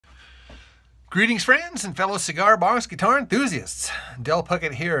Greetings, friends and fellow cigar box guitar enthusiasts. Del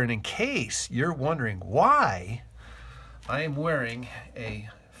Puckett here, and in case you're wondering why I am wearing a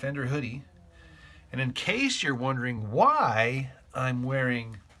Fender hoodie, and in case you're wondering why I'm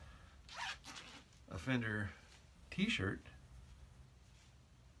wearing a Fender t-shirt,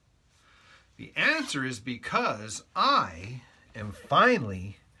 the answer is because I am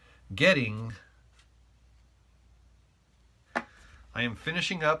finally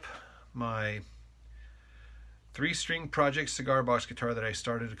finishing up my 3-string project cigar box guitar that I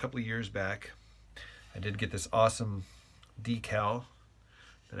started a couple of years back. I did get this awesome decal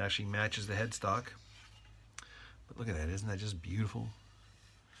that actually matches the headstock. But look at that, isn't that just beautiful?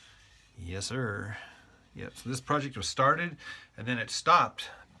 Yes, sir. Yep, so this project was started and then it stopped.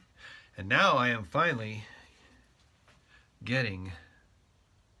 And now I am finally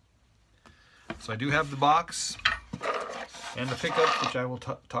so I do have the box and the pickups, which I will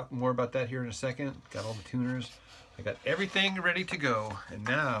talk more about that here in a second. Got all the tuners. I got everything ready to go. And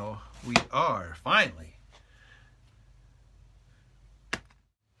now we are finally.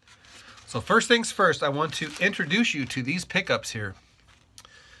 So first things first, I want to introduce you to these pickups here.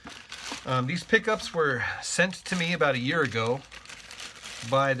 These pickups were sent to me about a year ago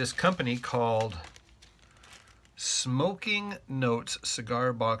by this company called Smoking Notes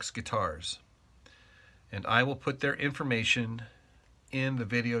Cigar Box Guitars. And I will put their information in the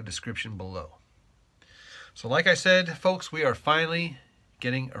video description below. So like I said, folks, we are finally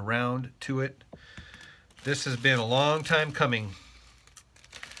getting around to it. This has been a long time coming.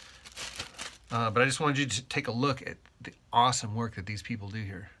 But I just wanted you to take a look at the awesome work that these people do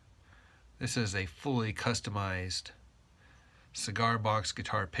here. This is a fully customized cigar box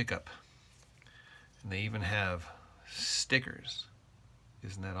guitar pickup. And they even have stickers.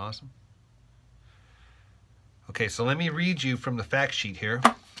 Isn't that awesome? Okay, so let me read you from the fact sheet here.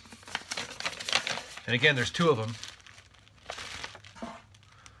 And again, there's 2 of them.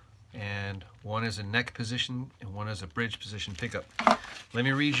 And one is a neck position and one is a bridge position pickup. Let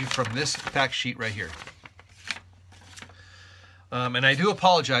me read you from this fact sheet right here. And I do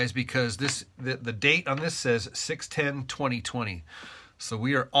apologize because the date on this says 6/10/2020. So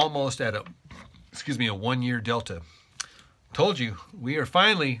we are almost at a 1-year delta. Told you, we are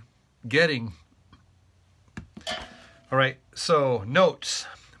finally getting. All right, so notes.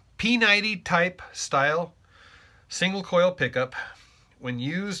 P90 type style single coil pickup. When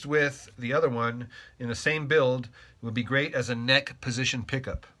used with the other one in the same build, it would be great as a neck position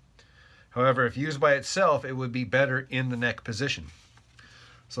pickup. However, if used by itself, it would be better in the neck position.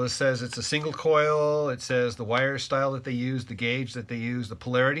 So it says it's a single coil. It says the wire style that they use, the gauge that they use, the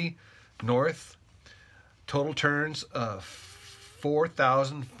polarity, north. Total turns,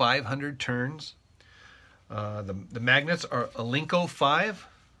 4,500 turns. The magnets are Alinco 5.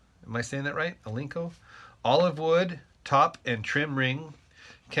 Am I saying that right? Alinco. Olive wood, top and trim ring.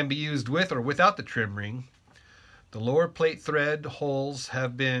 Can be used with or without the trim ring. The lower plate thread holes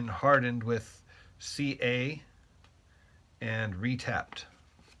have been hardened with CA and retapped.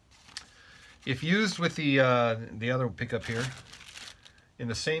 If used with the other pickup here, in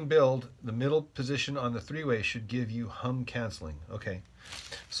the same build, the middle position on the 3-way should give you hum canceling. Okay,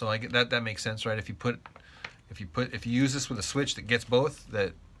 so I get that makes sense, right? If you use this with a switch that gets both,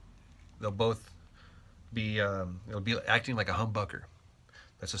 that they'll both be it'll be acting like a humbucker.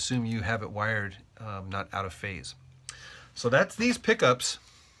 Let's assume you have it wired not out of phase. So that's these pickups.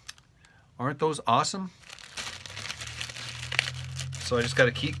 Aren't those awesome? So I just got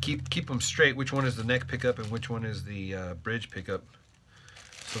to keep them straight. Which one is the neck pickup and which one is the bridge pickup?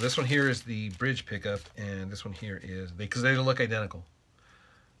 So this one here is the bridge pickup, and this one here is because they look identical.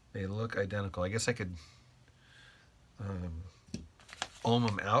 They look identical. I guess I could ohm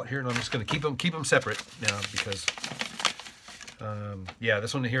them out here, and I'm just going to keep them separate now because yeah,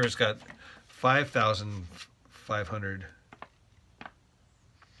 this one here has got 5,500.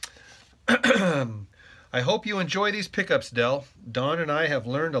 I hope you enjoy these pickups, Del. Don and I have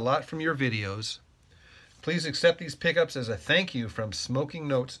learned a lot from your videos. Please accept these pickups as a thank you from Smoking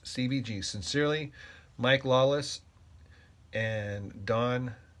Notes CBG. Sincerely, Mike Lawless and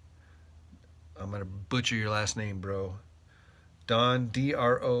Don. I'm going to butcher your last name, bro. Don,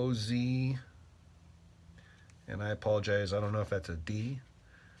 D-R-O-Z. And I apologize. I don't know if that's a D.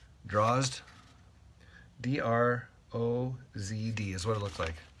 Drozd. D-R-O-Z-D is what it looks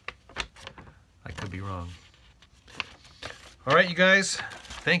like. I could be wrong. All right, you guys.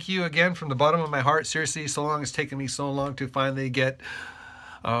 Thank you again from the bottom of my heart. Seriously, so long. It's taken me so long to finally get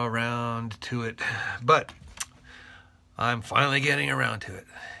around to it. But I'm finally getting around to it.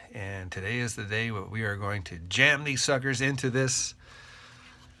 And today is the day where we are going to jam these suckers into this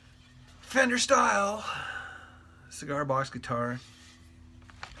Fender style cigar box guitar,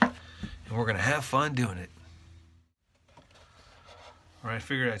 and we're gonna have fun doing it. All right, I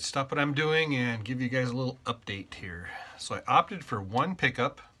figured I'd stop what I'm doing and give you guys a little update here. So I opted for one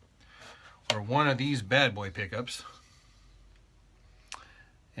pickup, or one of these bad boy pickups.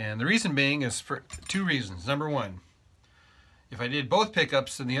 And the reason being is for two reasons. Number one, if I did both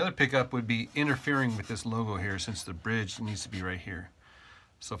pickups, then the other pickup would be interfering with this logo here, since the bridge needs to be right here.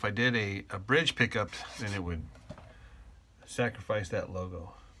 So if I did a bridge pickup, then it would sacrifice that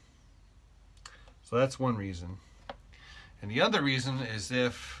logo. So that's one reason. And the other reason is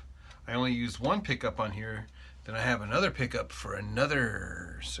if I only use one pickup on here, then I have another pickup for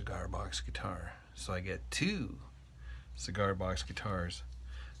another cigar box guitar. So I get two cigar box guitars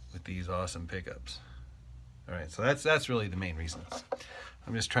with these awesome pickups. All right, so that's really the main reason.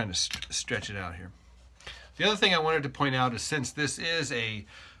 I'm just trying to stretch it out here. The other thing I wanted to point out is, since this is a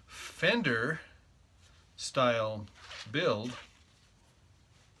Fender style build,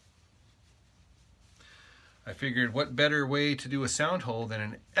 I figured what better way to do a sound hole than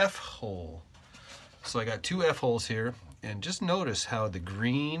an F hole. So I got two F holes here, and just notice how the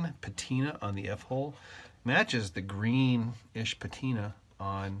green patina on the F hole matches the greenish patina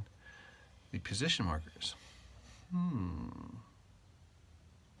on the position markers.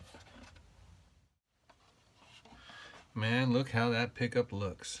 Man, look how that pickup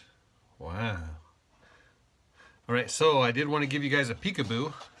looks. Wow. All right, so I did want to give you guys a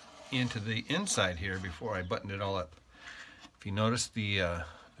peekaboo into the inside here before I buttoned it all up. If you notice, the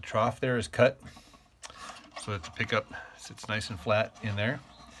trough there is cut so that the pickup sits nice and flat in there.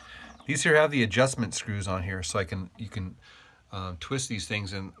 These here have the adjustment screws on here, so you can twist these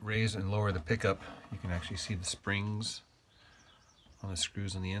things and raise and lower the pickup. You can actually see the springs on the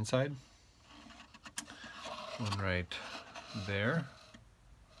screws on the inside. One right there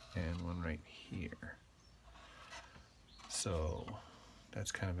and one right here. So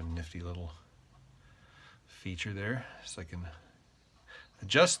that's kind of a nifty little feature there. So I can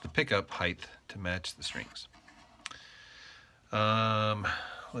adjust the pickup height to match the strings.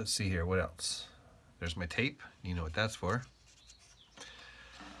 Let's see here, what else? There's my tape, you know what that's for.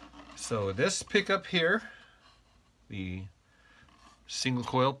 So this pickup here, the single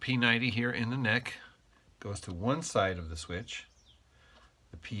coil P90 here in the neck, goes to one side of the switch.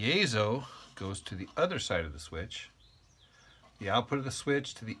 The piezo goes to the other side of the switch. The output of the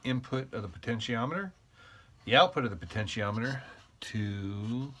switch to the input of the potentiometer. The output of the potentiometer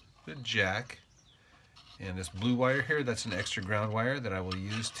to the jack. And this blue wire here, that's an extra ground wire that I will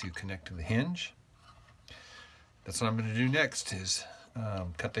use to connect to the hinge. That's what I'm going to do next, is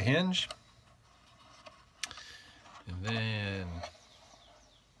cut the hinge. And then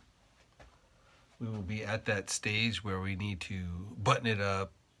we will be at that stage where we need to button it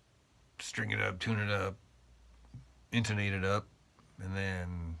up, string it up, tune it up, intonate it up, and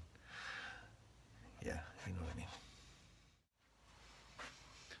then, yeah, you know what I mean.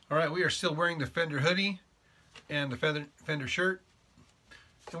 All right, we are still wearing the Fender hoodie and the Fender shirt,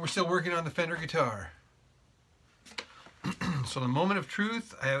 and we're still working on the Fender guitar. So the moment of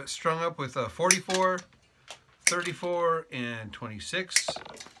truth, I have it strung up with 44, 34, and 26.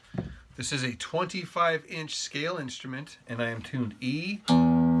 This is a 25-inch scale instrument, and I am tuned E,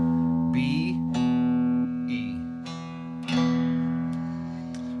 B, E.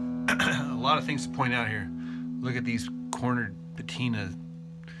 A lot of things to point out here. Look at these cornered patina.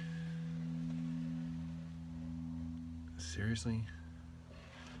 Seriously?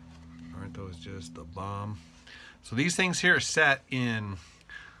 Aren't those just the bomb? So these things here sat in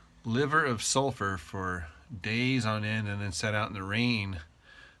liver of sulfur for days on end, and then sat out in the rain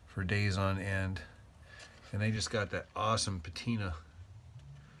for days on end, and they just got that awesome patina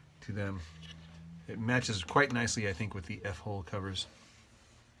to them. It matches quite nicely, I think, with the F-hole covers.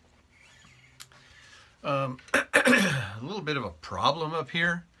 A little bit of a problem up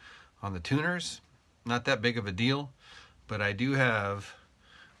here on the tuners. Not that big of a deal, but I do have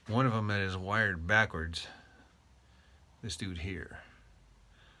one of them that is wired backwards. This dude here.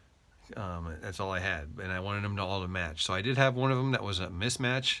 That's all I had, and I wanted them to all to match. So I did have one of them that was a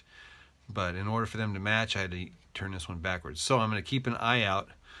mismatch, but in order for them to match, I had to turn this one backwards. So I'm going to keep an eye out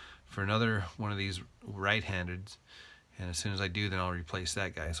for another one of these right-handeds, and as soon as I do, then I'll replace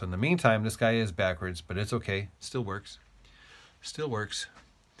that guy. So in the meantime, this guy is backwards, but it's okay. Still works. Still works.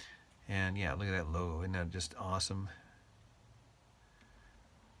 And yeah, look at that logo. Isn't that just awesome?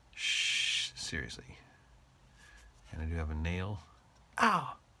 Shh, seriously. And I do have a nail.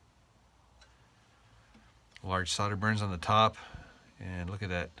 Ow! Large solder burns on the top, and look at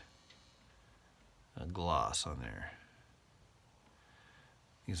that gloss on there.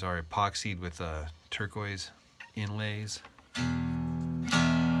 These are epoxied with turquoise inlays to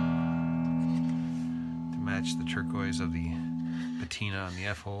match the turquoise of the patina on the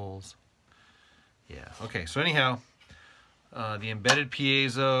F-holes. Yeah, okay, so anyhow, the embedded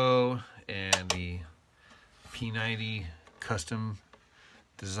piezo and the P90 custom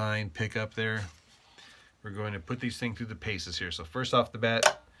design pickup there. We're going to put these things through the paces here. So first off the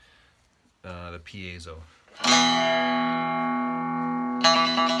bat, the piezo.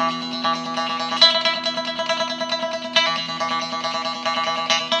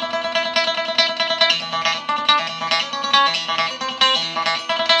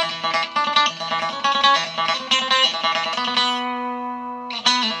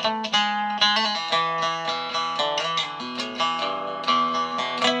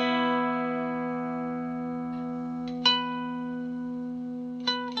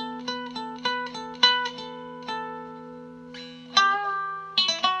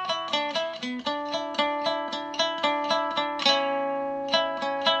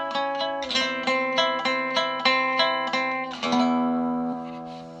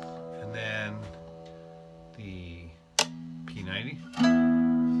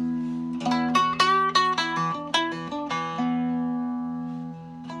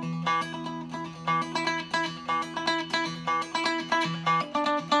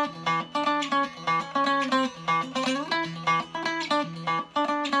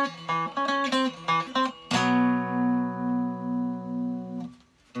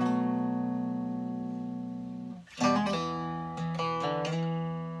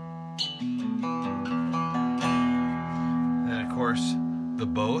 The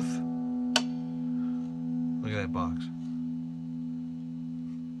both. Look at that box.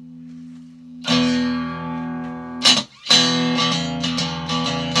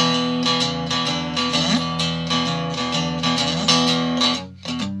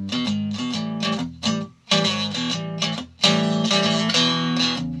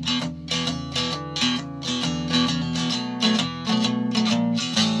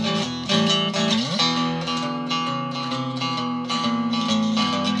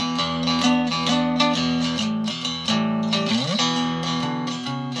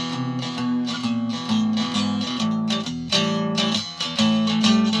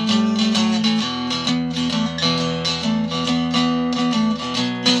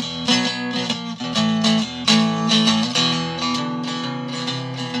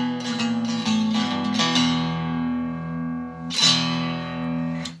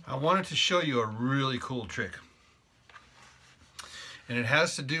 I wanted to show you a really cool trick, and it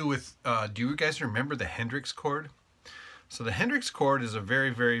has to do with do you guys remember the Hendrix chord? So the Hendrix chord is a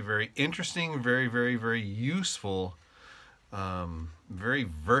very, very, very interesting, very, very, very useful, very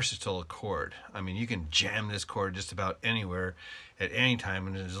versatile chord. I mean, you can jam this chord just about anywhere at any time,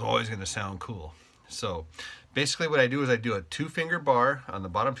 and it is always going to sound cool. So basically what I do is I do a 2-finger bar on the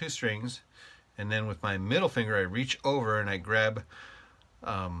bottom 2 strings, and then with my middle finger I reach over and I grab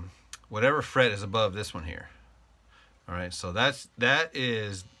whatever fret is above this one here. All right, so that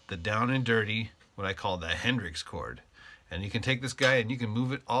is the down and dirty, what I call the Hendrix chord. And you can take this guy and you can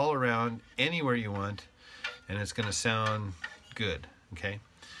move it all around anywhere you want, and it's going to sound good, okay?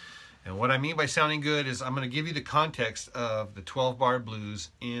 And what I mean by sounding good is I'm going to give you the context of the 12-bar blues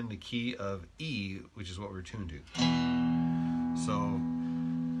in the key of E, which is what we're tuned to. So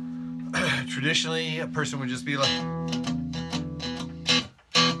traditionally, a person would just be like,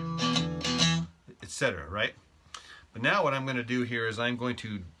 etc., right? But now what I'm going to do here is I'm going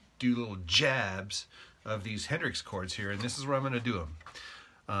to do little jabs of these Hendrix chords here, and this is where I'm going to do them.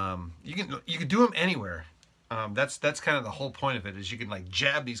 You can do them anywhere. That's kind of the whole point of it, is you can like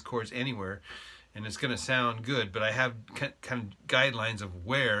jab these chords anywhere, and it's going to sound good. But I have kind of guidelines of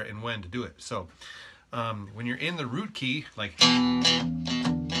where and when to do it. So when you're in the root key, like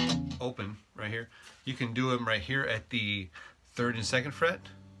open right here, you can do them right here at the 3rd and 2nd fret,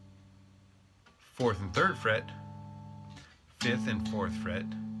 4th and 3rd fret, 5th and 4th fret,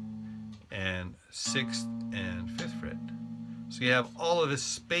 and 6th and 5th fret. So you have all of this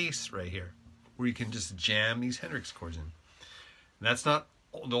space right here where you can just jam these Hendrix chords in. And that's not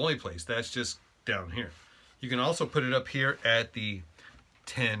the only place, that's just down here. You can also put it up here at the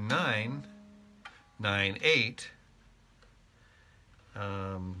 10-9, 9-8.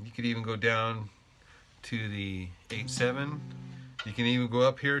 You could even go down to the 8-7. You can even go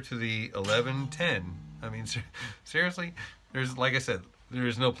up here to the 11-10. I mean, seriously, there's, like I said, there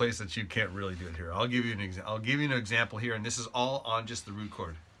is no place that you can't really do it here. I'll give you an example here, and this is all on just the root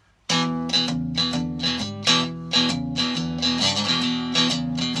chord.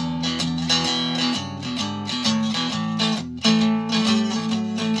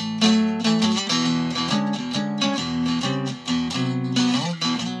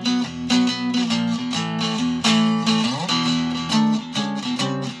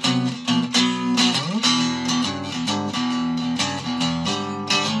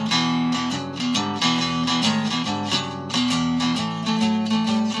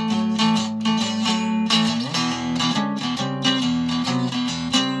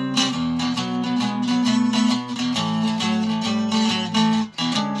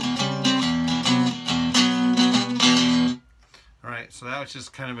 now it's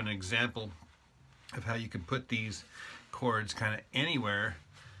just kind of an example of how you can put these chords kind of anywhere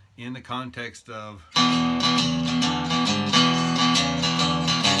in the context of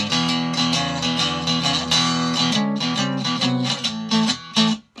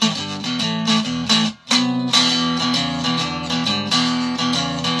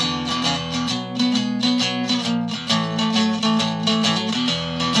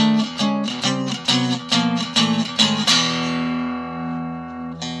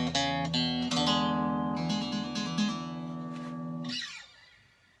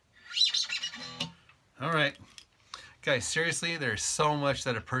Alright, guys, seriously, there's so much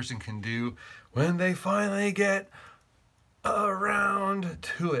that a person can do when they finally get around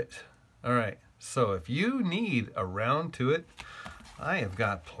to it. Alright, so if you need around to it, I have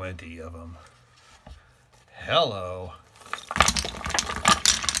got plenty of them. Hello.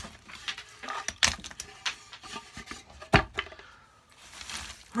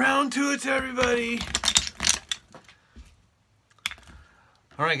 Round to it, everybody.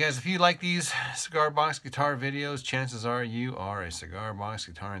 Alright guys, if you like these cigar box guitar videos, chances are you are a cigar box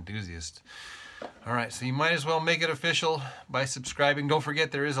guitar enthusiast. Alright, so you might as well make it official by subscribing. Don't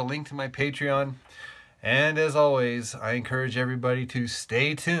forget there is a link to my Patreon. And as always, I encourage everybody to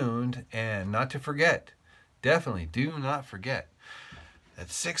stay tuned and not to forget, definitely do not forget,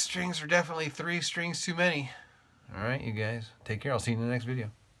 that 6 strings are definitely 3 strings too many. Alright, you guys, take care. I'll see you in the next video.